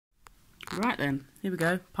Right then, here we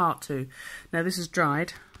go, part 2. Now this is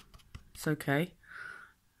dried, it's okay.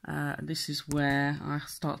 This is where I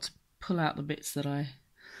start to pull out the bits that I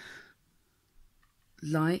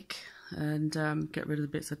like and get rid of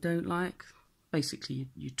the bits I don't like. Basically,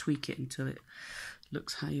 you tweak it until it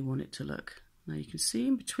looks how you want it to look. Now you can see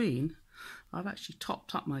in between, I've actually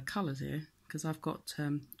topped up my colours here because I've got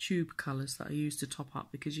tube colours that I use to top up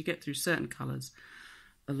because you get through certain colours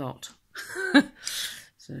a lot.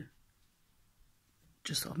 So,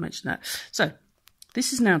 just thought I'd mention that. So,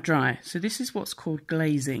 this is now dry. So this is what's called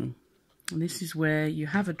glazing. And this is where you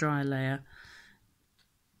have a dry layer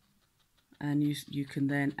and you can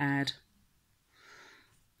then add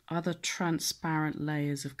other transparent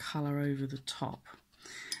layers of colour over the top.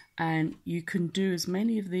 And you can do as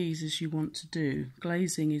many of these as you want to do.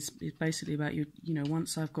 Glazing is basically about, you know,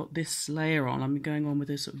 once I've got this layer on, I'm going on with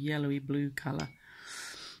a sort of yellowy blue colour.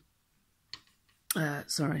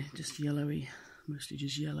 Sorry, just yellowy, mostly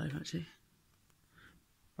just yellow actually.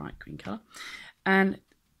 Bright green colour. And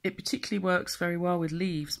it particularly works very well with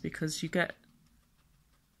leaves because you get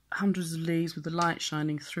hundreds of leaves with the light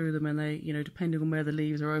shining through them, and they, you know, depending on where the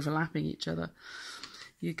leaves are overlapping each other,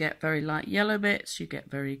 you get very light yellow bits, you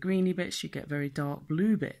get very greeny bits, you get very dark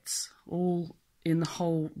blue bits, all in the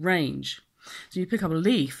whole range. So you pick up a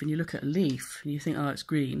leaf and you look at a leaf and you think, oh, it's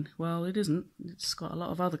green. Well, it isn't. It's got a lot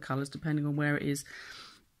of other colours depending on where it is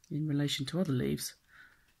in relation to other leaves.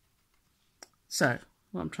 So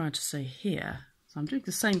what I'm trying to say here, so I'm doing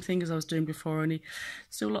the same thing as I was doing before, only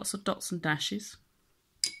still lots of dots and dashes.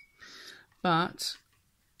 But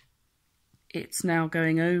it's now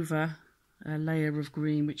going over a layer of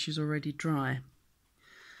green which is already dry.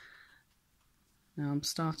 Now I'm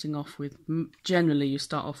starting off with, generally you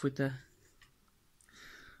start off with the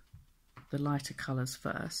lighter colours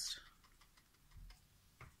first.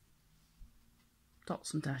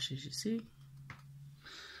 Dots and dashes, you see.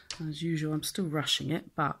 As usual, I'm still rushing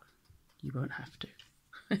it, but you won't have to.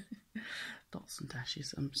 Dots and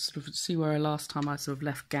dashes. I'm sort of, see where last time I sort of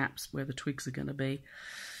left gaps where the twigs are going to be.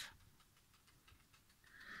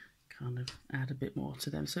 Kind of add a bit more to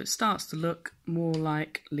them. So it starts to look more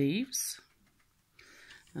like leaves.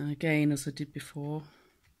 And again, as I did before,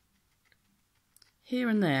 here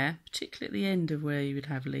and there, particularly at the end of where you would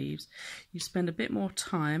have leaves, you spend a bit more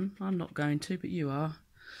time. I'm not going to, but you are,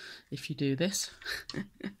 if you do this.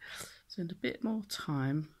 Spend a bit more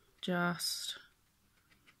time just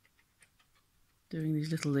doing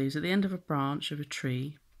these little leaves. At the end of a branch of a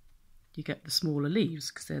tree, you get the smaller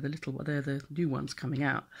leaves because they're the new ones coming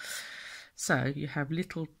out. So you have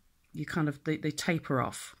little, you kind of, they taper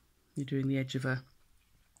off. You're doing the edge of a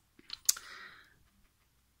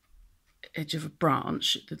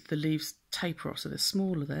branch, the leaves taper off, so they're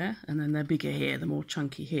smaller there, and then they're bigger here, they're more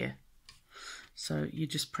chunky here. So you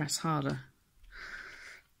just press harder.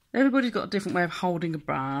 Everybody's got a different way of holding a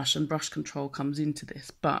brush, and brush control comes into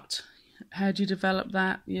this, but how do you develop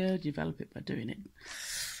that? Yeah, develop it by doing it.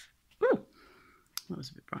 Ooh, that was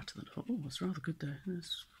a bit brighter than I thought. Oh, that's rather good though.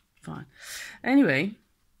 That's fine. Anyway,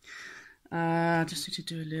 just need to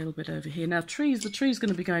do a little bit over here. Now the tree's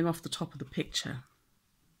going to be going off the top of the picture.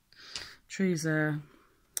 Trees are,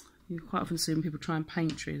 you quite often see when people try and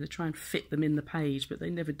paint trees, they try and fit them in the page, but they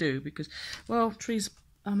never do because, well, trees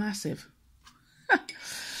are massive.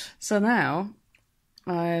 So now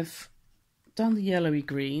I've done the yellowy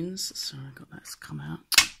greens. Sorry, I got that to come out.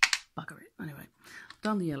 Bugger it. Anyway, I've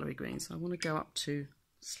done the yellowy greens. So I want to go up to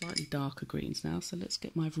slightly darker greens now. So let's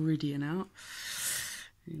get my Viridian out.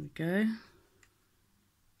 Here we go.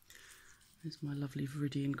 There's my lovely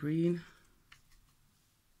Viridian green.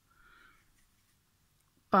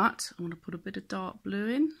 But I want to put a bit of dark blue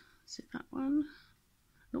in. Is it that one?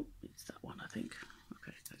 Nope, it's that one, I think.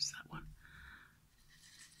 Okay, that's that one.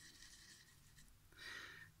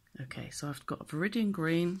 Okay, so I've got a Viridian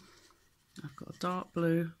green, I've got a dark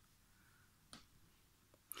blue,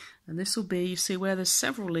 and this will be, you see where there's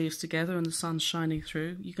several leaves together and the sun's shining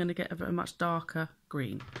through, you're going to get a very much darker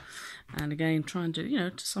green. And again, try and do, you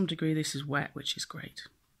know, to some degree this is wet, which is great.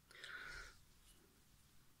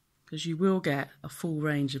 Because you will get a full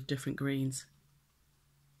range of different greens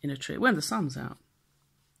in a tree when the sun's out.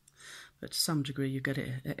 But to some degree you get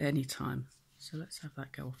it at any time. So let's have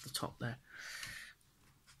that go off the top there.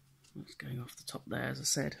 That's going off the top there, as I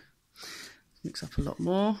said. Mix up a lot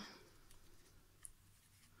more.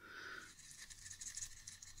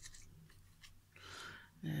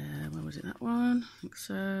 Where was it, that one? I think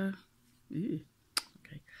so. Ooh,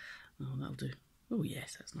 okay, oh, that'll do. Oh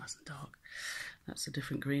yes, that's nice and dark. That's a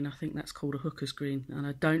different green. I think that's called a hooker's green, and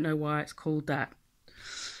I don't know why it's called that.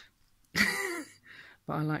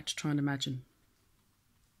 But I like to try and imagine.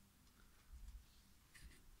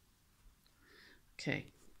 Okay,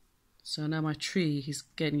 so now my tree is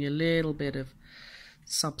getting a little bit of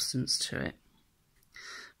substance to it.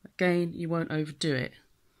 Again, you won't overdo it,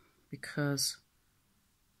 because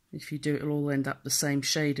if you do, it'll all end up the same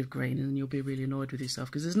shade of green, and then you'll be really annoyed with yourself,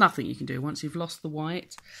 because there's nothing you can do once you've lost the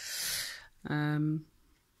white.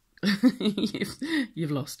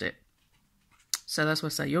 You've lost it. So that's why I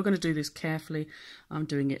say you're going to do this carefully. I'm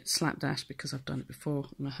doing it slapdash because I've done it before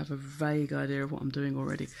and I have a vague idea of what I'm doing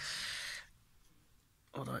already.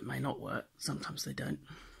 Although it may not work, sometimes they don't.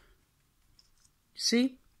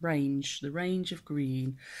 See? The range of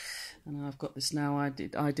green. And I've got this now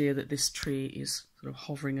idea that this tree is sort of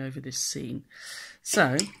hovering over this scene.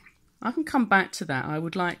 So I can come back to that. I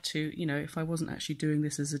would like to, you know, if I wasn't actually doing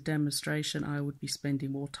this as a demonstration, I would be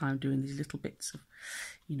spending more time doing these little bits of,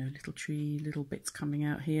 you know, little tree, little bits coming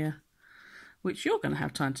out here, which you're going to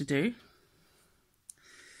have time to do.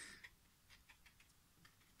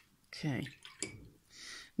 Okay.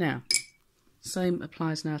 Now, same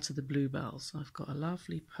applies now to the bluebells. I've got a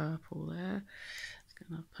lovely purple there.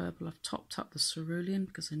 Purple. I've topped up the cerulean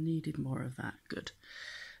because I needed more of that. Good.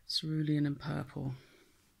 Cerulean and purple.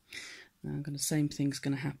 Now I'm going to, same thing's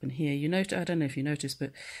going to happen here. You notice, I don't know if you noticed,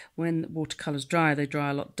 but when watercolours dry, they dry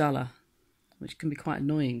a lot duller, which can be quite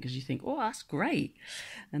annoying because you think, oh, that's great,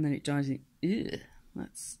 and then it dries in, ew,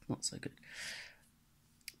 that's not so good.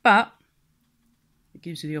 But it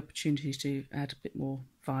gives you the opportunity to add a bit more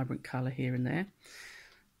vibrant colour here and there.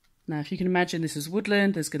 Now, if you can imagine this is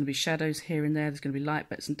woodland, there's going to be shadows here and there. There's going to be light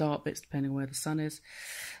bits and dark bits depending on where the sun is.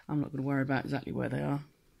 I'm not going to worry about exactly where they are,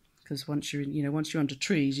 because once you're in, you know, once you're under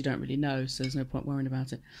trees, you don't really know, so there's no point worrying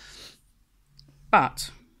about it.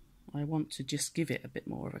 But I want to just give it a bit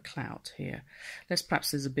more of a clout here.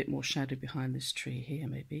 Perhaps there's a bit more shadow behind this tree here,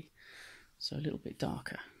 maybe, so a little bit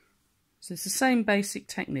darker. So it's the same basic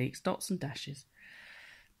techniques, dots and dashes,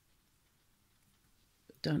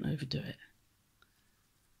 but don't overdo it.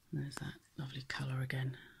 There's that lovely colour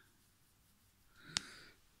again.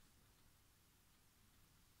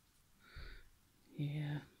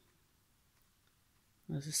 Yeah.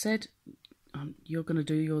 As I said, you're going to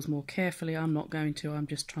do yours more carefully. I'm not going to. I'm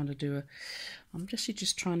just trying to do a. I'm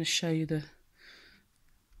just trying to show you the.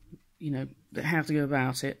 You know, how to go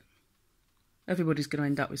about it. Everybody's going to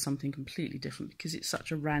end up with something completely different because it's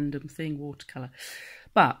such a random thing, watercolour.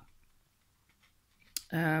 But.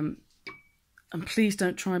 And please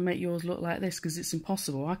don't try and make yours look like this, because it's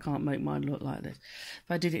impossible. I can't make mine look like this. If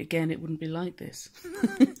I did it again, it wouldn't be like this.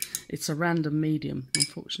 It's a random medium,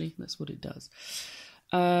 unfortunately. That's what it does.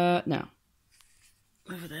 Now,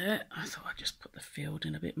 over there, I thought I'd just put the field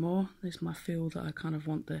in a bit more. There's my field that I kind of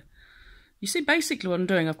want there. You see, basically what I'm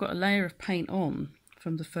doing, I've got a layer of paint on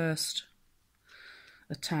from the first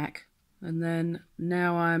attack. And then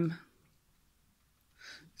now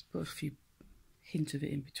let's put a few hint of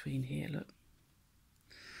it in between here, look.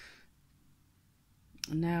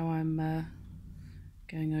 And now I'm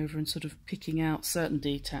going over and sort of picking out certain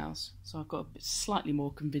details. So I've got a bit slightly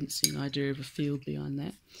more convincing idea of a field behind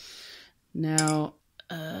there. Now,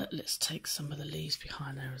 let's take some of the leaves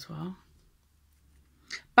behind there as well.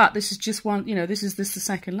 But this is just one, you know, this is the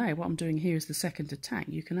second layer. What I'm doing here is the second attack.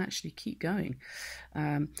 You can actually keep going.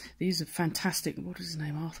 These are fantastic. What is his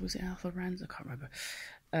name? Arthur? Was it Arthur Rand? I can't remember.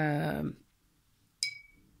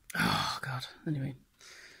 Oh, God. Anyway.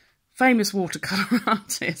 Famous watercolour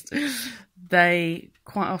artist. They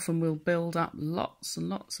quite often will build up lots and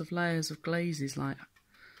lots of layers of glazes, like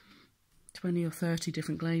 20 or 30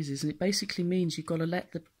 different glazes. And it basically means you've got to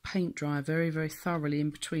let the paint dry very, very thoroughly in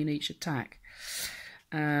between each attack.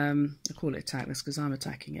 I call it attack, that's because I'm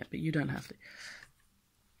attacking it, but you don't have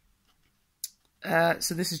to.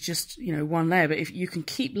 So this is just, you know, one layer, but if you can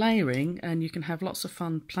keep layering, and you can have lots of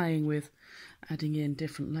fun playing with adding in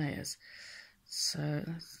different layers. So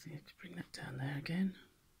let's bring that down there again.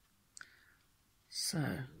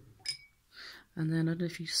 So, and then I don't know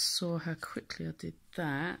if you saw how quickly I did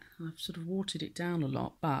that. I've sort of watered it down a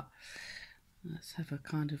lot, but let's have a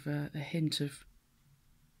kind of a hint of,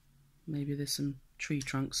 maybe there's some tree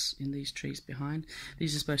trunks in these trees behind.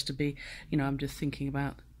 These are supposed to be, you know, I'm just thinking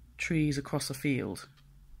about trees across a field.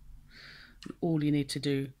 All you need to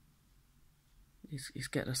do is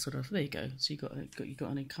get a sort of, there you go. So you got an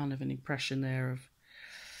kind of an impression there of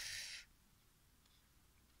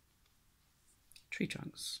tree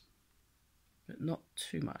trunks, but not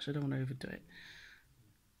too much. I don't want to overdo it.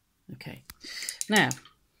 Okay, now,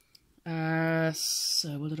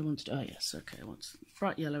 so what did I want to do? Oh yes, okay, I want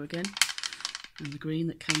bright yellow again, and the green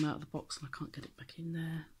that came out of the box, and I can't get it back in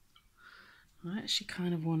there. I actually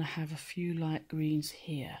kind of want to have a few light greens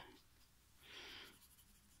here,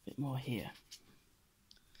 a bit more here.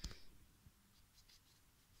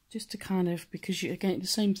 just to kind of, because you, again, the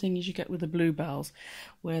same thing as you get with the bluebells,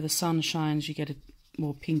 where the sun shines, you get a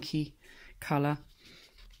more pinky colour.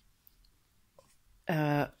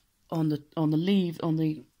 On the leaf, on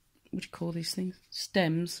the, what do you call these things?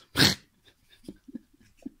 Stems.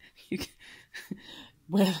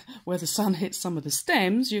 Where the sun hits some of the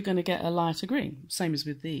stems, you're going to get a lighter green. Same as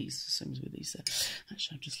with these. Same as with these.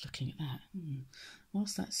 Actually, I'm just looking at that.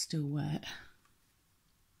 Whilst that's still wet.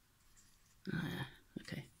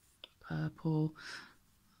 Okay. Purple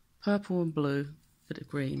and blue, bit of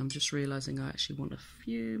green. I'm just realising I actually want a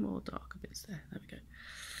few more darker bits there. There we go.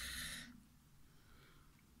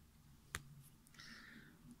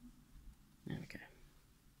 There we go.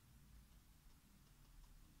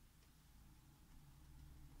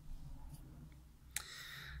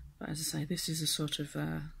 But as I say, this is a sort of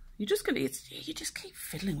you just keep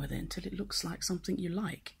fiddling with it until it looks like something you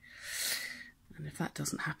like. And if that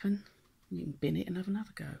doesn't happen, you can bin it and have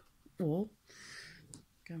another go, or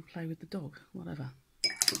go and play with the dog, whatever.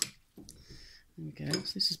 There we go.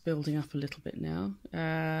 So this is building up a little bit now.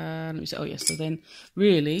 Let me see. Oh yes. So then,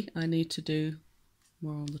 really, I need to do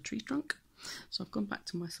more on the tree trunk. So I've gone back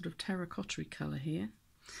to my sort of terracotta colour here.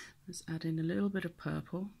 Let's add in a little bit of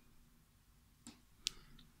purple.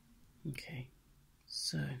 Okay,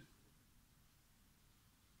 so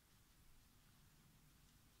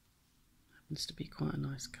happens to be quite a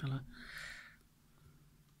nice colour.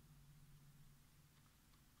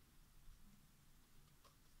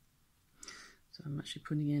 So I'm actually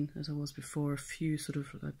putting in, as I was before, a few sort of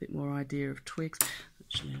a bit more idea of twigs.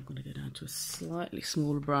 Actually, I'm going to go down to a slightly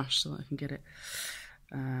smaller brush so I can get it.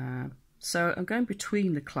 So I'm going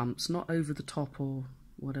between the clumps, not over the top or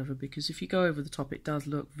whatever, because if you go over the top it does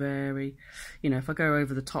look very, you know, if I go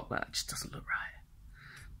over the top that just doesn't look right.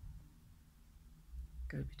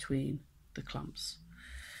 Go between the clumps,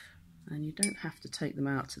 and you don't have to take them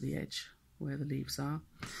out to the edge where the leaves are.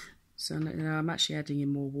 So now I'm actually adding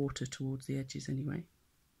in more water towards the edges anyway.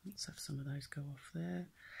 Let's have some of those go off there.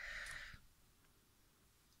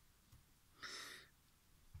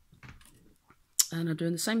 And I'm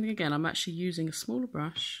doing the same thing again. I'm actually using a smaller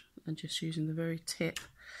brush and just using the very tip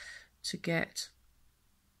to get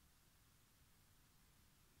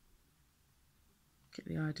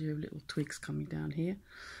the idea of little twigs coming down here.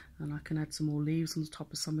 And I can add some more leaves on the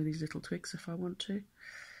top of some of these little twigs if I want to.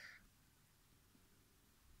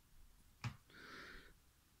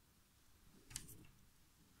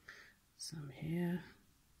 Some here,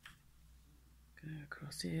 go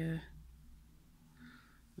across here.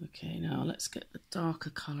 Okay, now let's get the darker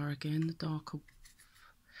colour again, the darker,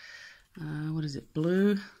 what is it,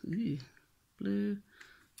 blue? Ooh, blue,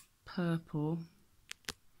 purple,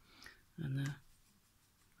 and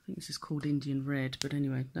I think this is called Indian red, but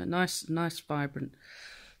anyway, nice vibrant,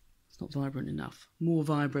 it's not vibrant enough, more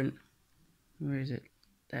vibrant, where is it?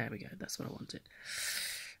 There we go, that's what I wanted.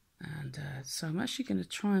 And so I'm actually going to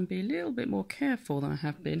try and be a little bit more careful than I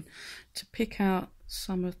have been to pick out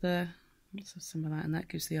some of the, let's have some of that, and that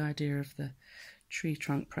gives the idea of the tree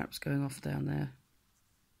trunk perhaps going off down there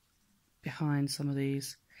behind some of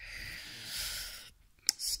these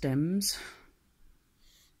stems.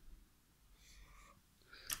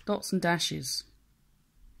 Dots and dashes,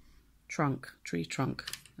 trunk, tree trunk,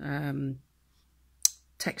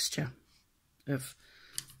 texture of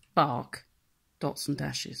bark, dots and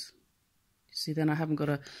dashes. You see, then I haven't got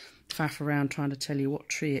to faff around trying to tell you what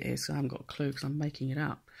tree it is. I haven't got a clue because I'm making it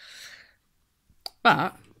up.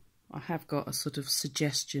 But I have got a sort of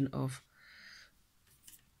suggestion of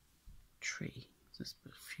tree. Let's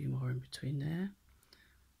put a few more in between there.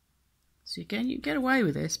 So again, you get away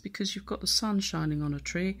with this because you've got the sun shining on a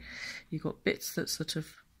tree. You've got bits that sort of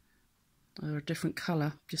are a different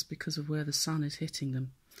colour just because of where the sun is hitting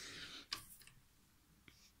them.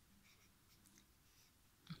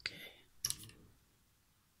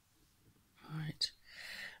 Right.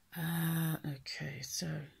 Okay, so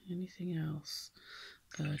anything else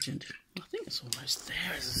urgent? I think it's almost there,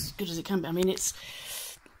 it's as good as it can be. I mean, it's,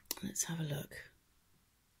 let's have a look.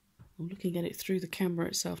 I'm looking at it through the camera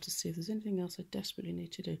itself to see if there's anything else I desperately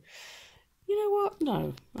need to do. You know what?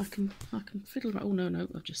 No, I can fiddle around. Oh no,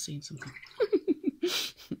 I've just seen something.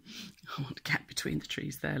 I want a gap between the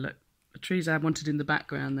trees there. Look, the trees I wanted in the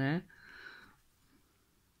background there.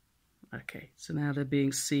 Okay, so now they're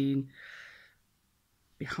being seen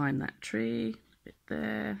behind that tree, a bit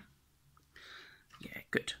there. Yeah,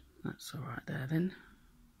 good. That's all right there then.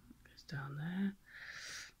 Goes down there.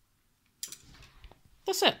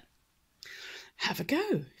 That's it. Have a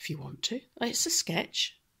go if you want to. It's a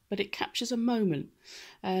sketch, but it captures a moment,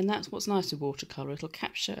 and that's what's nice with watercolour. It'll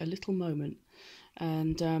capture a little moment,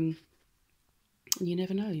 and And you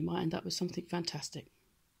never know, you might end up with something fantastic.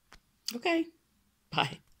 Okay,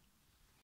 bye.